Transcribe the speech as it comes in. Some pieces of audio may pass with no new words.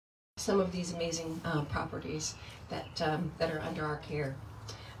some of these amazing properties that are under our care.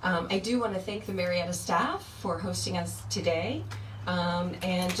 I do want to thank the Marietta staff for hosting us today.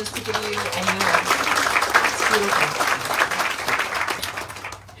 And just to give you, I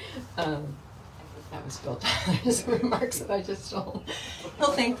know, that was Bill Tyler's remarks that I just told.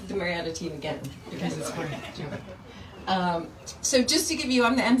 He'll thank the Marietta team again because it's hard to do it. So just to give you,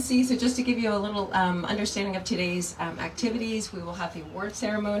 I'm the MC, so just to give you a little understanding of today's activities, we will have the award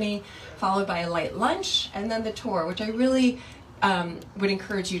ceremony, followed by a light lunch, and then the tour, which I really would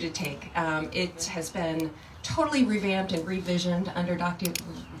encourage you to take. It has been totally revamped and revisioned under Dr.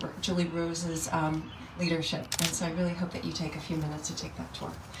 Julie Rose's leadership, and so I really hope that you take a few minutes to take that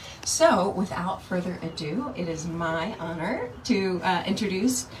tour. So, without further ado, it is my honor to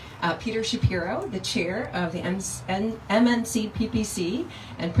introduce Peter Shapiro, the chair of the M-NCPPC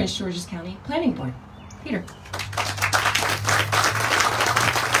and Prince George's County Planning Board. Peter.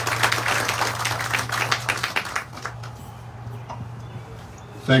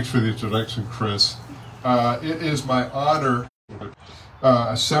 Thanks for the introduction, Chris. It is my honor,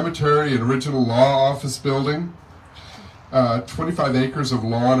 a cemetery, an original law office building, 25 acres of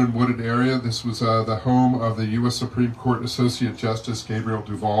lawn and wooded area. This was the home of the U.S. Supreme Court Associate Justice Gabriel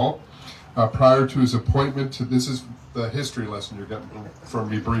Duvall. Prior to his appointment to, this is the history lesson you're getting from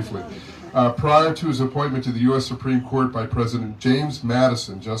me briefly. Prior to his appointment to the U.S. Supreme Court by President James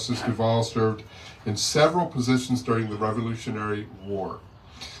Madison, Justice Duvall served in several positions during the Revolutionary War.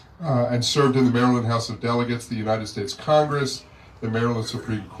 And served in the Maryland House of Delegates, the United States Congress, the Maryland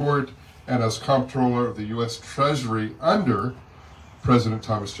Supreme Court, and as Comptroller of the U.S. Treasury under President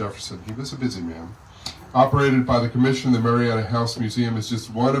Thomas Jefferson. He was a busy man. Operated by the Commission, the Marietta House Museum is just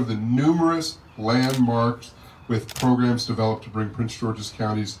one of the numerous landmarks with programs developed to bring Prince George's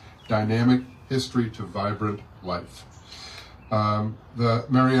County's dynamic history to vibrant life. The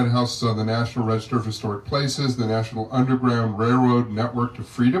Marietta House is on the National Register of Historic Places, the National Underground Railroad Network to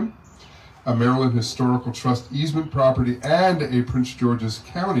Freedom, a Maryland Historical Trust easement property, and a Prince George's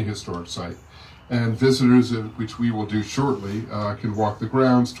County historic site. And visitors, which we will do shortly, can walk the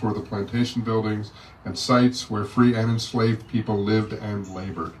grounds, tour the plantation buildings and sites where free and enslaved people lived and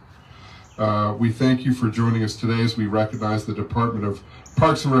labored. We thank you for joining us today as we recognize the Department of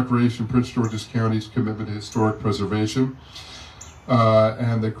Parks and Recreation, Prince George's County's commitment to historic preservation,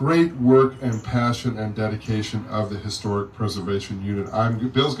 and the great work and passion and dedication of the Historic Preservation Unit.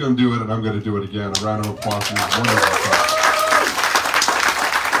 Bill's going to do it, and I'm going to do it again. A round of applause for this wonderful stuff.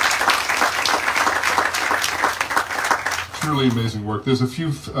 Truly amazing work. There's a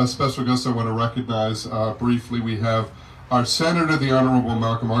few special guests I want to recognize briefly. We have our Senator, the Honorable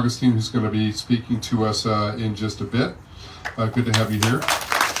Malcolm Augustine, who's going to be speaking to us in just a bit. Good to have you here.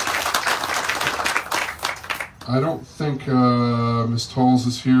 I don't think Ms. Tolles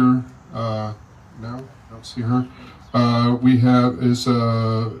is here. No, don't see her. We have, is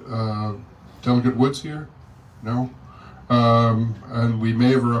Delegate Woods here? No. And we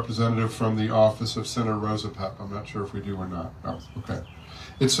may have a representative from the office of Senator Rosa Pep. I'm not sure if we do or not. Oh, okay.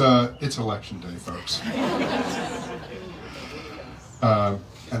 It's election day, folks. And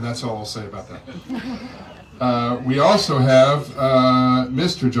that's all I'll say about that. We also have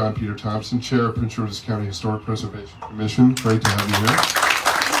Mr. John Peter Thompson, Chair of Prince George's County Historic Preservation Commission. Great to have you here.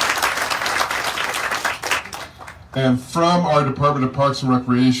 And from our Department of Parks and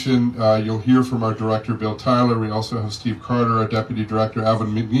Recreation, you'll hear from our Director, Bill Tyler. We also have Steve Carter, our Deputy Director,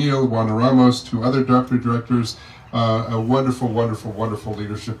 Alvin McNeil, Wanda Ramos, two other Deputy Directors, a wonderful, wonderful, wonderful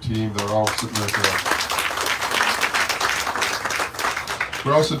leadership team. They're all sitting right there.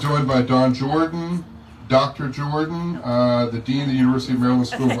 We're also joined by Don Jordan, Dr. Jordan, the Dean of the University of Maryland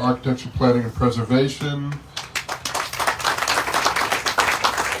School of Architecture, Planning, and Preservation.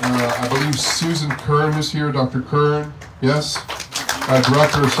 I believe Susan Kern is here. Dr. Kern, yes?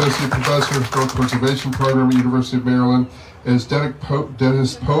 Director, Associate Professor of Historic Preservation Program at University of Maryland. Is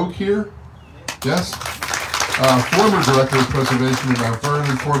Dennis Pogue here? Yes? Former Director of Preservation at Mount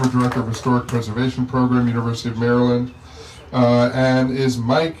Vernon, former Director of Historic Preservation Program, University of Maryland. And is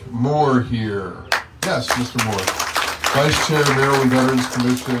Mike Moore here? Yes, Mr. Moore. Vice Chair, Maryland Veterans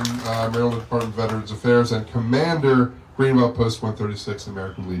Commission, Maryland Department of Veterans Affairs, and Commander, Greenwell Post 136,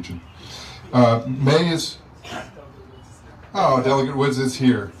 American Legion. May is... Oh, Delegate Woods is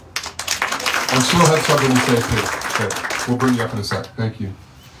here. And she'll have something to say too. Okay, we'll bring you up in a sec. Thank you.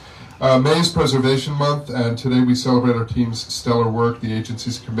 May is Preservation Month, and today we celebrate our team's stellar work, the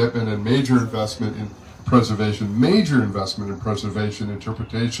agency's commitment and major investment in preservation, major investment in preservation,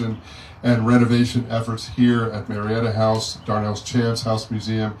 interpretation, and renovation efforts here at Marietta House, Darnall's Chance House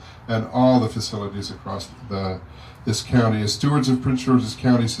Museum, and all the facilities across this county. As stewards of Prince George's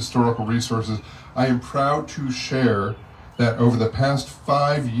County's historical resources, I am proud to share that over the past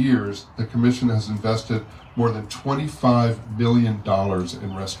 5 years, the Commission has invested more than $25 million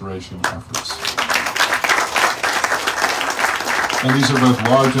in restoration efforts. And these are both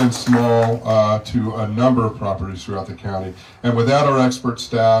large and small to a number of properties throughout the county. And without our expert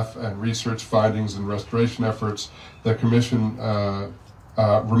staff and research findings and restoration efforts, the Commission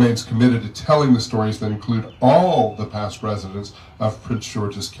remains committed to telling the stories that include all the past residents of Prince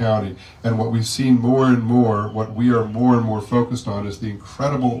George's County. And what we've seen more and more, what we are more and more focused on, is the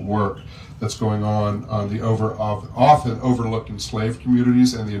incredible work that's going on the often overlooked enslaved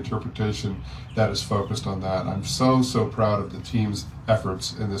communities and the interpretation that is focused on that. I'm so, so proud of the team's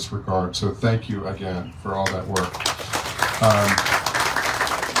efforts in this regard. So thank you again for all that work.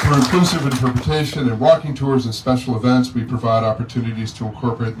 For inclusive interpretation and walking tours and special events, we provide opportunities to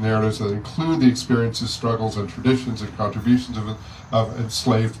incorporate narratives that include the experiences, struggles, and traditions and contributions of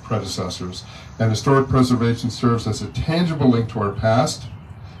enslaved predecessors. And historic preservation serves as a tangible link to our past,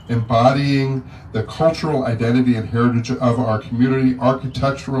 embodying the cultural identity and heritage of our community.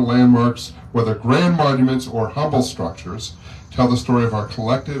 Architectural landmarks, whether grand monuments or humble structures, tell the story of our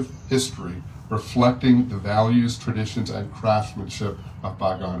collective history, reflecting the values, traditions, and craftsmanship of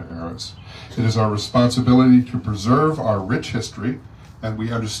bygone eras. It is our responsibility to preserve our rich history, and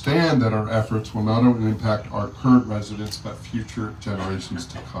we understand that our efforts will not only impact our current residents, but future generations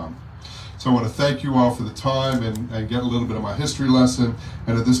to come. So I want to thank you all for the time and get a little bit of my history lesson.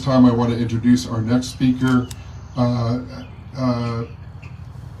 And at this time, I want to introduce our next speaker. So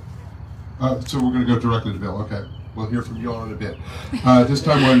we're going to go directly to Bill. Okay, we'll hear from you all in a bit. At this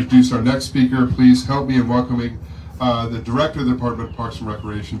time, I want to introduce our next speaker. Please help me in welcoming the Director of the Department of Parks and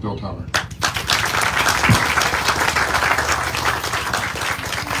Recreation, Bill Tommer.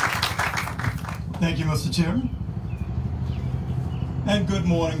 Thank you, Mr. Chairman. And good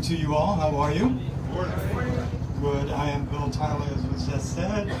morning to you all. How are you? Good. I am Bill Tyler, as was just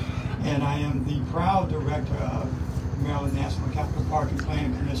said, and I am the proud director of Maryland National Capital Park and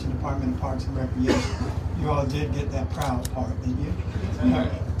Planning Commission, Department of Parks and Recreation. You all did get that proud part, didn't you? All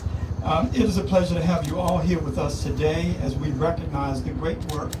right. It is a pleasure to have you all here with us today as we recognize the great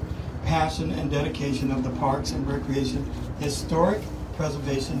work, passion, and dedication of the Parks and Recreation Historic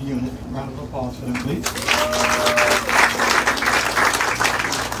Preservation Unit. Round of applause for them, please.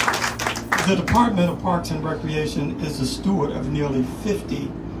 The Department of Parks and Recreation is the steward of nearly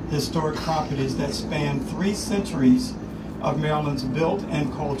 50 historic properties that span 3 centuries of Maryland's built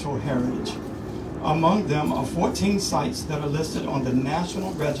and cultural heritage. Among them are 14 sites that are listed on the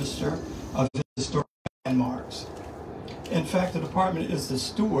National Register of Historic Landmarks. In fact, the department is the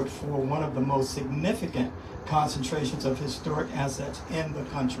steward for one of the most significant concentrations of historic assets in the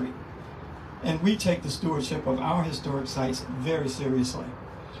country. And we take the stewardship of our historic sites very seriously.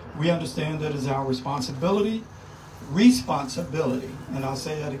 We understand that it is our responsibility, and I'll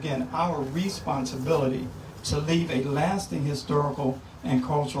say that again, our responsibility to leave a lasting historical and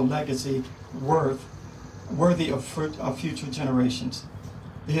cultural legacy worthy of future generations.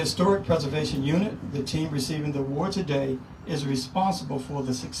 The Historic Preservation Unit, the team receiving the award today, is responsible for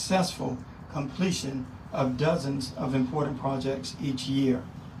the successful completion of dozens of important projects each year,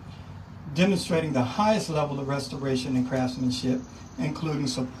 demonstrating the highest level of restoration and craftsmanship, including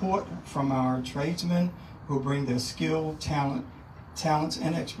support from our tradesmen who bring their skill, talents,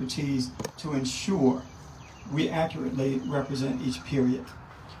 and expertise to ensure we accurately represent each period.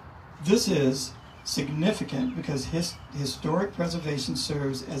 This is significant because historic preservation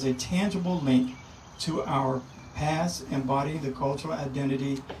serves as a tangible link to our past, embodying the cultural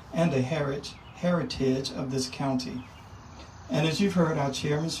identity and the heritage of this county. And as you've heard our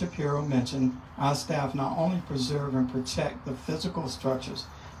Chairman Shapiro mention, our staff not only preserve and protect the physical structures,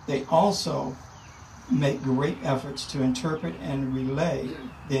 they also make great efforts to interpret and relay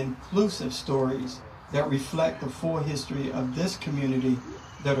the inclusive stories that reflect the full history of this community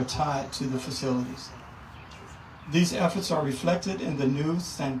that are tied to the facilities. These efforts are reflected in the new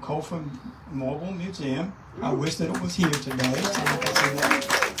Sankofa Mobile Museum. I wish that it was here today so you can see that.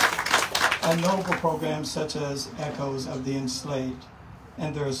 And notable programs such as Echoes of the Enslaved.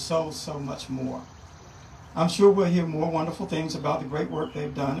 And there is so much more. I'm sure we'll hear more wonderful things about the great work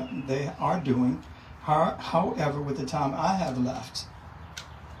they are doing. However, with the time I have left,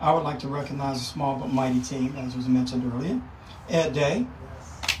 I would like to recognize a small but mighty team, as was mentioned earlier. Ed Day,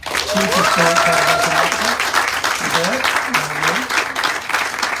 Chief Historic Preservation Officer.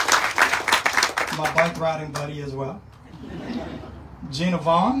 my bike riding buddy as well. Gina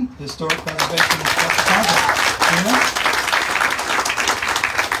Vaughn, Historic Preservation Instructor. Gina.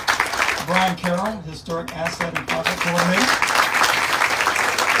 Brian Carroll, Historic Asset and Project Coordinator.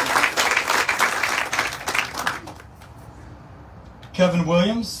 Kevin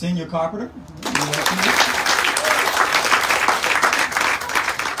Williams, Senior Carpenter.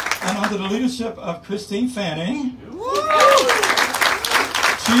 And under the leadership of Christine Fanning,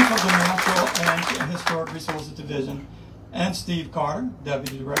 Chief of the Natural and Historic Resources Division, and Steve Carter,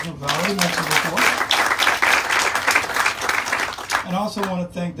 Deputy Director, Valerie mentioned before. And I also want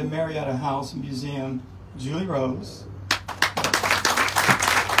to thank the Marietta House Museum, Julie Rose,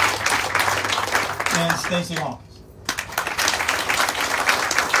 and Stacy Hawkins.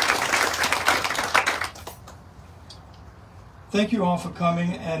 Thank you all for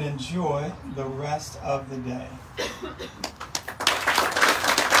coming, and enjoy the rest of the day.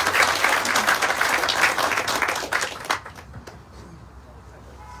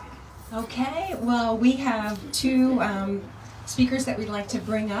 Okay, well, we have two speakers that we'd like to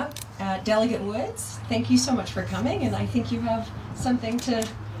bring up. Delegate Woods, thank you so much for coming, and I think you have something to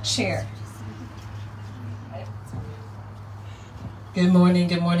share. Good morning,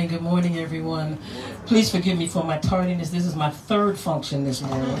 good morning, good morning, everyone. Please forgive me for my tardiness. This is my third function this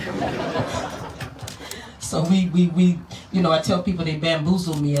morning. So I tell people they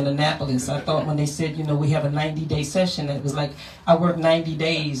bamboozled me in Annapolis. I thought when they said, we have a 90-day session, it was like I work 90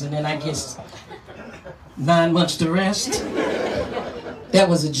 days and then I get 9 months to rest. That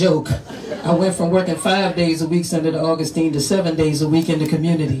was a joke. I went from working 5 days a week Senator Augustine to 7 days a week in the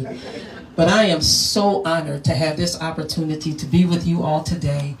community. But I am so honored to have this opportunity to be with you all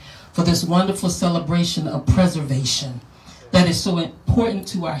today for this wonderful celebration of preservation that is so important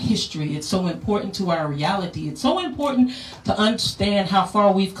to our history. It's so important to our reality. It's so important to understand how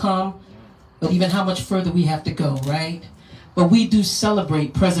far we've come, but even how much further we have to go, right? But we do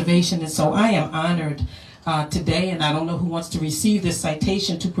celebrate preservation, and so I am honored today, and I don't know who wants to receive this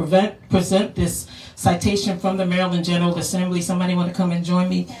citation, to present this citation from the Maryland General Assembly. Somebody want to come and join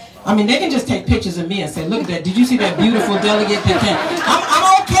me? I mean, they can just take pictures of me and say, look at that. Did you see that beautiful delegate?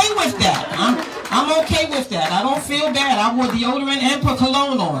 I'm okay with that. I'm okay with that. I don't feel bad. I wore deodorant and put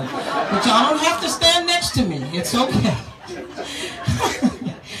cologne on. But y'all don't have to stand next to me. It's okay.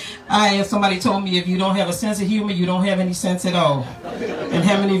 Somebody told me if you don't have a sense of humor, you don't have any sense at all. And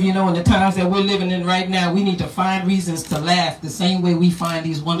how many of you know in the times that we're living in right now, we need to find reasons to laugh the same way we find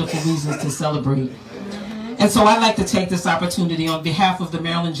these wonderful reasons to celebrate. And so I'd like to take this opportunity on behalf of the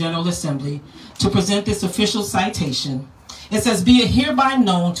Maryland General Assembly to present this official citation. It says, be it hereby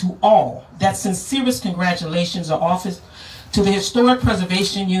known to all that sincerest congratulations are offered to the Historic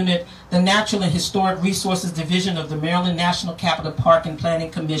Preservation Unit, the Natural and Historic Resources Division of the Maryland National Capital Park and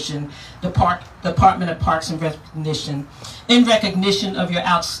Planning Commission, the Department of Parks and Recognition, in recognition of your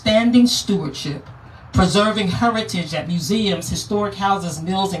outstanding stewardship, preserving heritage at museums, historic houses,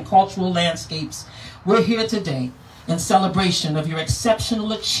 mills, and cultural landscapes. We're here today in celebration of your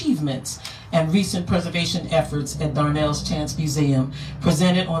exceptional achievements and recent preservation efforts at Darnall's Chance Museum,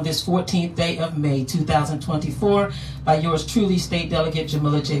 presented on this 14th day of May 2024 by yours truly, State Delegate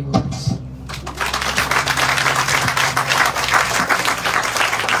Jamila J. Woods.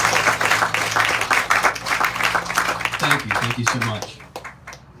 Thank you so much.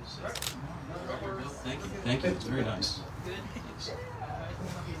 Thank you, it's very nice.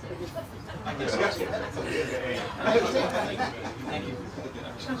 Thank you.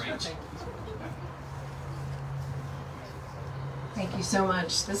 Great. Thank you so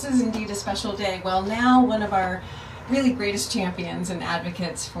much. This is indeed a special day. Well, now one of our really greatest champions and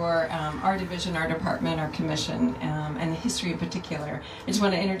advocates for our division, our department, our commission, and history in particular. I just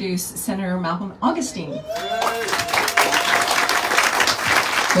want to introduce Senator Malcolm Augustine.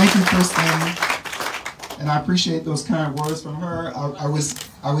 Thank you, Christine. And I appreciate those kind words from her. I always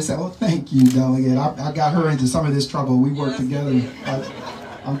say, oh, thank you, Delegate. I got her into some of this trouble. We worked together.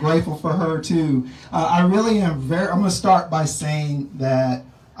 I'm grateful for her, too. I really am I'm going to start by saying that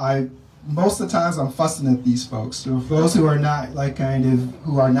most of the times I'm fussing at these folks. So for those who are not,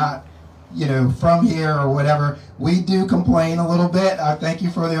 who are not, from here or whatever, we do complain a little bit. I thank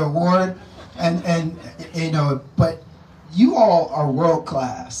you for the award. But you all are world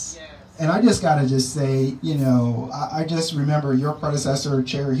class. And I just got to say, I just remember your predecessor,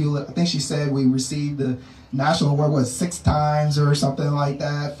 Chair Hewlett. I think she said we received the national award, 6 times or something like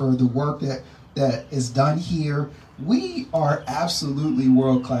that, for the work that is done here. We are absolutely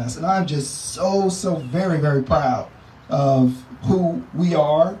world class. And I'm just so very, very proud of who we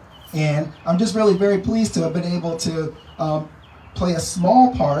are. And I'm just really very pleased to have been able to play a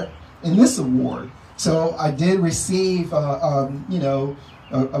small part in this award. So I did receive, you know,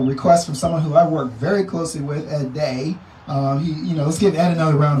 a request from someone who I work very closely with, Ed Day. You know, let's give Ed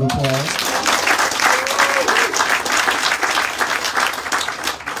another round of applause.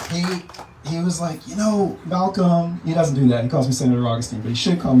 He was like, you know, Malcolm, he doesn't do that, he calls me Senator Augustine, but he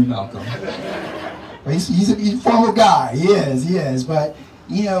should call me Malcolm. But he's a formal guy, he is, but,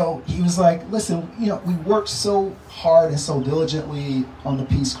 you know, he was like, listen, you know, we worked so hard and so diligently on the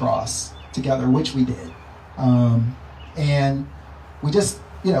Peace Cross together, which we did. And we just,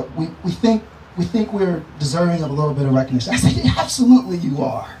 you know, we think we're deserving of a little bit of recognition. I said, absolutely you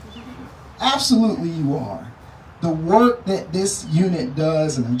are. Absolutely you are. The work that this unit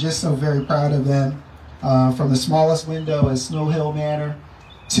does, and I'm just so very proud of them, from the smallest window at Snow Hill Manor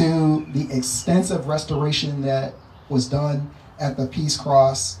to the extensive restoration that was done at the Peace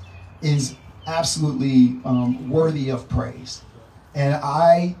Cross, is absolutely worthy of praise. And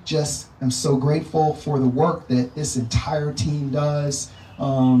I just am so grateful for the work that this entire team does,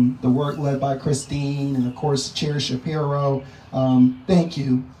 the work led by Christine and of course Chair Shapiro. Thank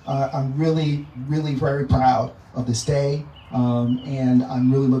you. I'm really, really very proud of this day, and I'm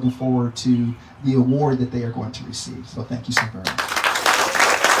really looking forward to the award that they are going to receive. So thank you so very much.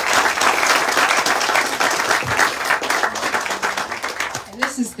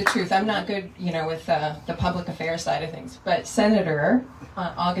 This is the truth. I'm not good, you know, with the public affairs side of things, but Senator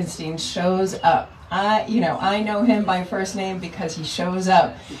Augustine shows up. I know him by first name because he shows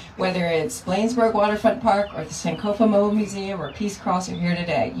up, whether it's Blainsburg Waterfront Park or the Sankofa Moe Museum or Peace Cross. You're here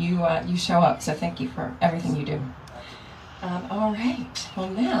today. You show up, so thank you for everything you do. All right. Well,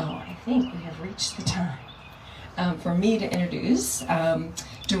 now I think we have reached the time for me to introduce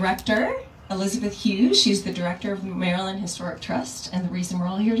Director Elizabeth Hughes. She's the director of the Maryland Historic Trust, and the reason we're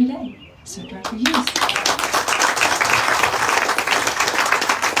all here today. So, Director Hughes.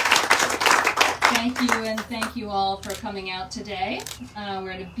 Thank you, and thank you all for coming out today.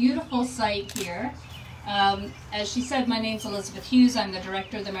 We're at a beautiful site here. As she said, my name's Elizabeth Hughes. I'm the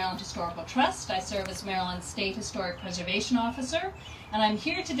director of the Maryland Historical Trust. I serve as Maryland State Historic Preservation Officer, and I'm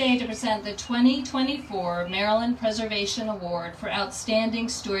here today to present the 2024 Maryland Preservation Award for Outstanding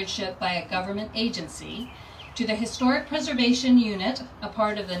Stewardship by a Government Agency to the Historic Preservation Unit, a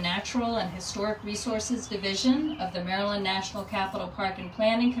part of the Natural and Historic Resources Division of the Maryland National Capital Park and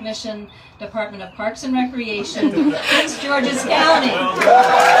Planning Commission, Department of Parks and Recreation, Prince George's County.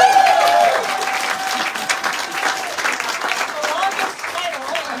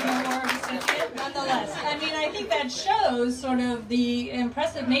 That shows sort of the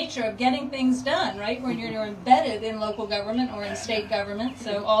impressive nature of getting things done, right, when you're embedded in local government or in state government,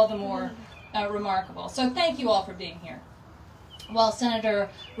 so all the more remarkable. So thank you all for being here. While Senator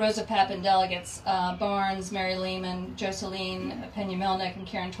Rosa Papp and delegates Barnes, Mary Lehman, Joseline Pena-Melnick, and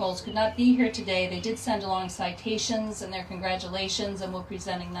Karen Tolles could not be here today, they did send along citations and their congratulations, and we'll be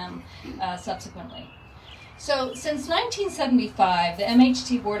presenting them subsequently. So, since 1975, the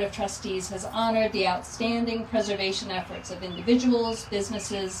MHT Board of Trustees has honored the outstanding preservation efforts of individuals,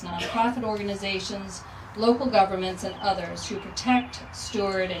 businesses, nonprofit organizations, local governments, and others who protect,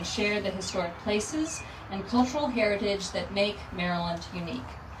 steward, and share the historic places and cultural heritage that make Maryland unique,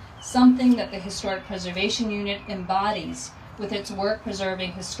 something that the Historic Preservation Unit embodies with its work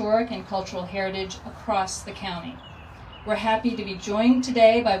preserving historic and cultural heritage across the county. We're happy to be joined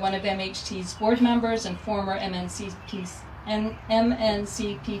today by one of MHT's board members and former M-NCPPC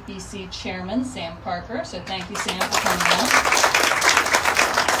Chairman, Sam Parker. So thank you, Sam, for coming out.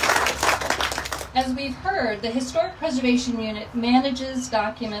 As we've heard, the Historic Preservation Unit manages,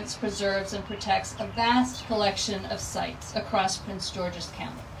 documents, preserves, and protects a vast collection of sites across Prince George's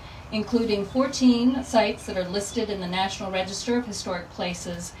County, including 14 sites that are listed in the National Register of Historic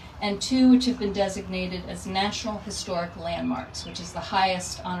Places and 2 which have been designated as National Historic Landmarks, which is the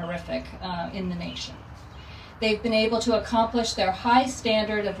highest honorific in the nation. They've been able to accomplish their high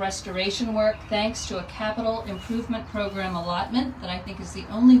standard of restoration work thanks to a capital improvement program allotment that I think is the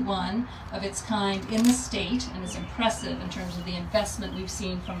only one of its kind in the state and is impressive in terms of the investment we've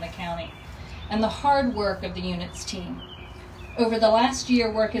seen from the county, and the hard work of the unit's team. Over the last year,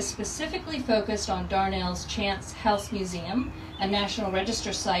 work is specifically focused on Darnall's Chance House Museum, a National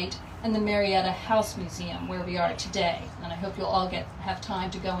Register site, and the Marietta House Museum, where we are today. And I hope you'll all have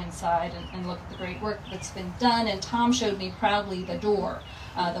time to go inside and look at the great work that's been done. And Tom showed me proudly the door,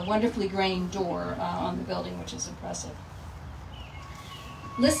 the wonderfully grained door on the building, which is impressive.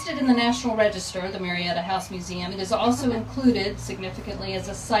 Listed in the National Register, the Marietta House Museum, it is also included significantly as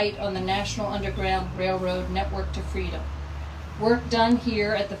a site on the National Underground Railroad Network to Freedom. Work done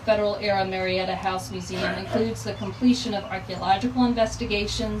here at the Federal-era Marietta House Museum includes the completion of archaeological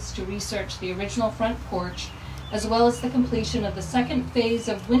investigations to research the original front porch, as well as the completion of the second phase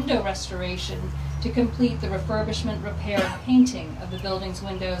of window restoration to complete the refurbishment, repair, and painting of the building's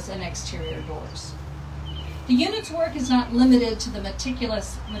windows and exterior doors. The unit's work is not limited to the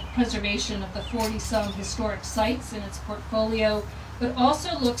meticulous preservation of the 40-some historic sites in its portfolio, but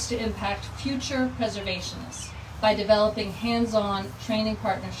also looks to impact future preservationists by developing hands-on training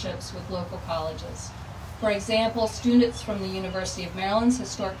partnerships with local colleges. For example, students from the University of Maryland's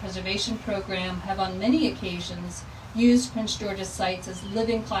Historic Preservation Program have on many occasions used Prince George's sites as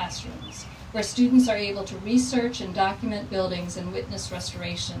living classrooms, where students are able to research and document buildings and witness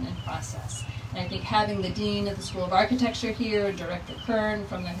restoration and process. And I think having the Dean of the School of Architecture here, Director Kern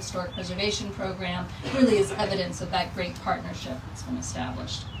from the Historic Preservation Program, really is evidence of that great partnership that's been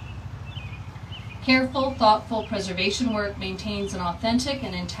established. Careful, thoughtful preservation work maintains an authentic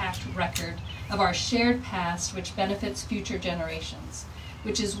and intact record of our shared past which benefits future generations,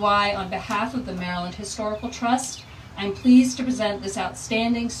 which is why, on behalf of the Maryland Historical Trust, I'm pleased to present this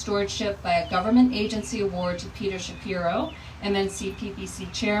outstanding stewardship by a government agency award to Peter Shapiro,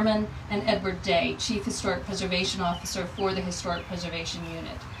 M-NCPPC Chairman, and Edward Day, Chief Historic Preservation Officer for the Historic Preservation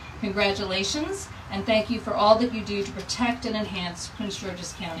Unit. Congratulations, and thank you for all that you do to protect and enhance Prince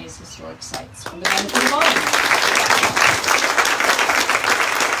George's County's historic sites for the benefit of all.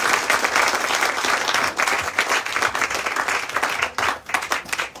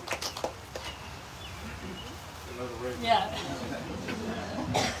 Yeah.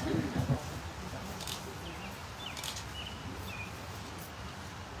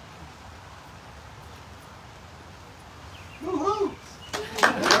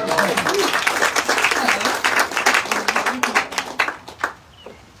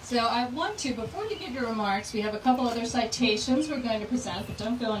 So I want to, before you give your remarks, we have a couple other citations we're going to present, but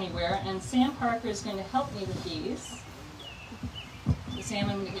don't go anywhere. And Sam Parker is going to help me with these. So Sam,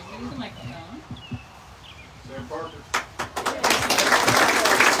 I'm going to give you the microphone. Sam Parker.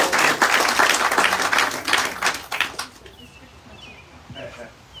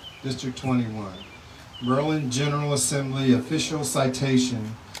 District 21. Maryland General Assembly official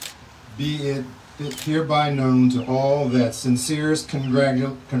citation, be it hereby known to all that sincerest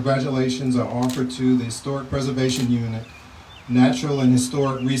congratulations are offered to the Historic Preservation Unit, Natural and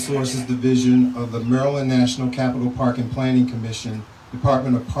Historic Resources Division of the Maryland National Capital Park and Planning Commission,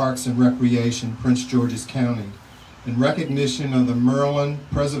 Department of Parks and Recreation, Prince George's County, in recognition of the Maryland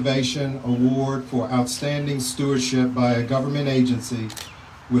Preservation Award for Outstanding Stewardship by a government agency.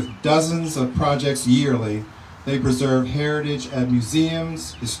 With dozens of projects yearly, they preserve heritage at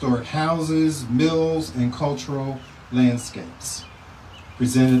museums, historic houses, mills, and cultural landscapes.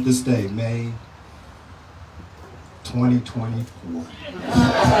 Presented this day, May 2024.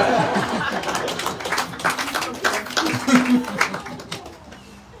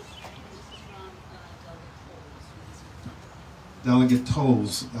 Delegate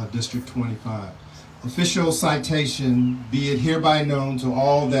Tolles, District 25. Official citation, be it hereby known to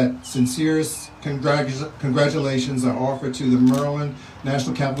all that sincerest congratulations are offered to the Maryland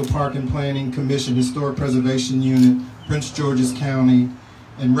National Capital Park and Planning Commission Historic Preservation Unit, Prince George's County,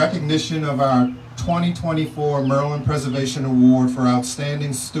 in recognition of our 2024 Maryland Preservation Award for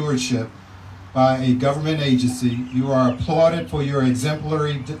Outstanding Stewardship by a government agency. You are applauded for your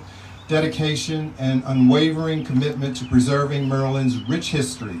exemplary dedication and unwavering commitment to preserving Maryland's rich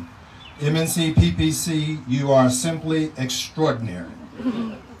history. M-NCPPC, you are simply extraordinary.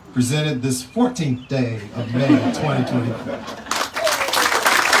 Presented this 14th day of May 2024.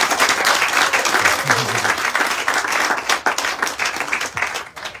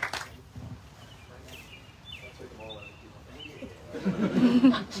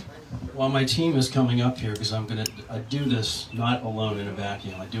 While my team is coming up here, because I do this not alone in a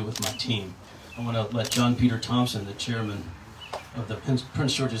vacuum, I do it with my team. I want to let John Peter Thompson, the chairman of the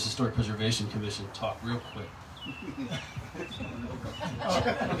Prince George's Historic Preservation Commission, talk real quick.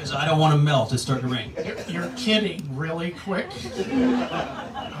 Because I don't want to melt, it's starting to rain. You're kidding really quick?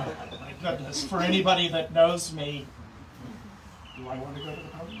 Oh, my goodness, for anybody that knows me, do I want to go to the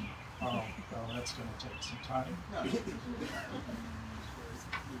podium? Oh, well, that's going to take some time.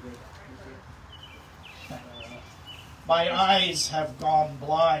 My eyes have gone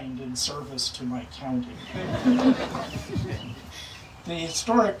blind in service to my county. The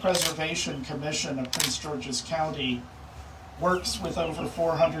Historic Preservation Commission of Prince George's County works with over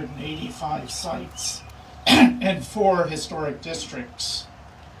 485 sites and 4 historic districts,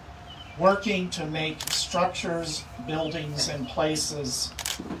 working to make structures, buildings, and places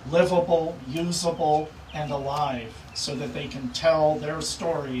livable, usable, and alive so that they can tell their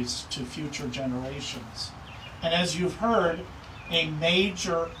stories to future generations. And as you've heard, a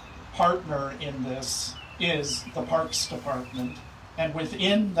major partner in this is the Parks Department, and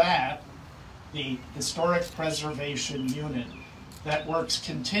within that, the Historic Preservation Unit that works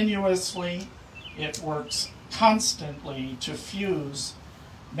continuously, it works constantly to fuse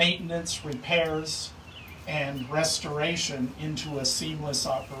maintenance, repairs, and restoration into a seamless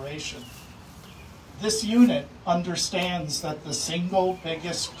operation. This unit understands that the single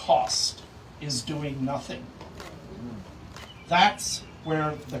biggest cost is doing nothing. That's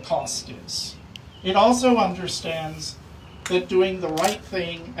where the cost is. It also understands that doing the right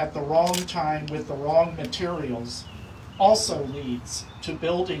thing at the wrong time with the wrong materials also leads to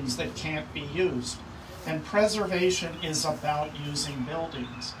buildings that can't be used. And preservation is about using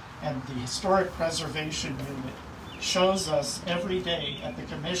buildings. And the Historic Preservation Unit shows us every day at the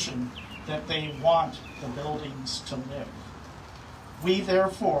Commission that they want the buildings to live. We,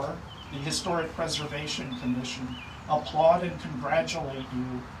 therefore, the Historic Preservation Commission, applaud and congratulate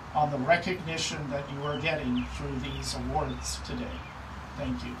you on the recognition that you are getting through these awards today.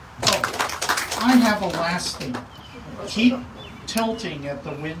 Thank you. Oh, I have a last thing. Keep tilting at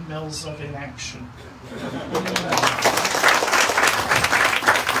the windmills of inaction.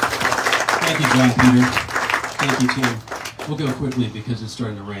 Thank you, John Peter. Thank you, Tim. We'll go quickly because it's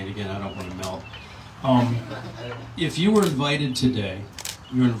starting to rain again. I don't want to melt. If you were invited today,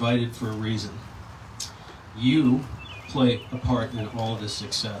 you're invited for a reason. You play a part in all of this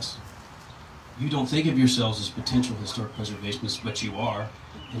success. You don't think of yourselves as potential historic preservationists, but you are.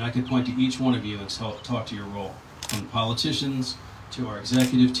 And I could point to each one of you and talk to your role, from politicians to our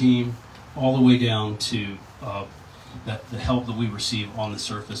executive team, all the way down to the help that we receive on the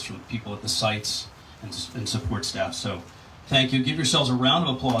surface from people at the sites and support staff. So thank you. Give yourselves a round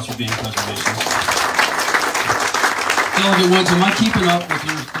of applause for being preservationists. Delegate Woods, am I keeping up with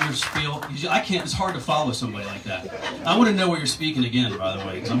your spiel? I can't, it's hard to follow somebody like that. I want to know where you're speaking again, by the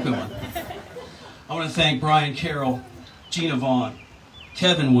way, because I'm going. I want to thank Brian Carroll, Gina Vaughn,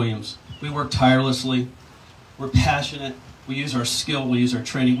 Kevin Williams. We work tirelessly. We're passionate. We use our skill. We use our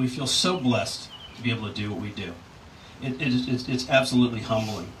training. We feel so blessed to be able to do what we do. It's absolutely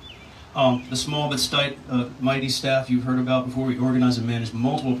humbling. The small but mighty staff you've heard about before, we organize and manage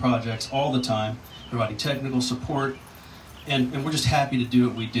multiple projects all the time, providing technical support, and we're just happy to do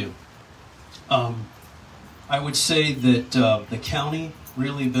what we do. I would say that the county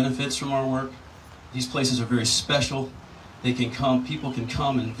really benefits from our work. These places are very special. They can come, people can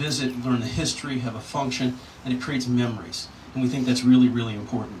come and visit, learn the history, have a function, and it creates memories. And we think that's really, really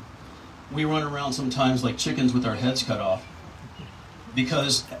important. We run around sometimes like chickens with our heads cut off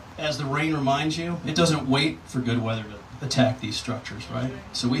because, as the rain reminds you, it doesn't wait for good weather to attack these structures, right?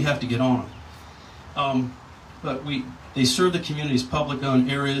 So we have to get on them. But they serve the community's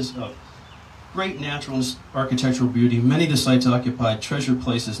public-owned areas of great natural and architectural beauty. Many of the sites occupied treasured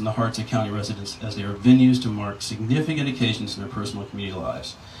places in the hearts of county residents as they are venues to mark significant occasions in their personal and community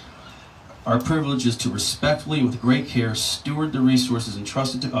lives. Our privilege is to respectfully and with great care steward the resources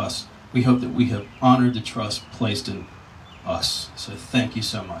entrusted to us. We hope that we have honored the trust placed in us. So thank you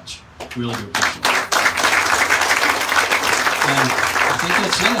so much. Really do appreciate it. And I think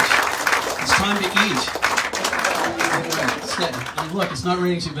that's it. It's time to eat. And look, it's not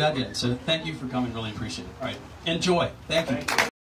raining too bad yet, so thank you for coming. Really appreciate it. All right, enjoy. Thank you.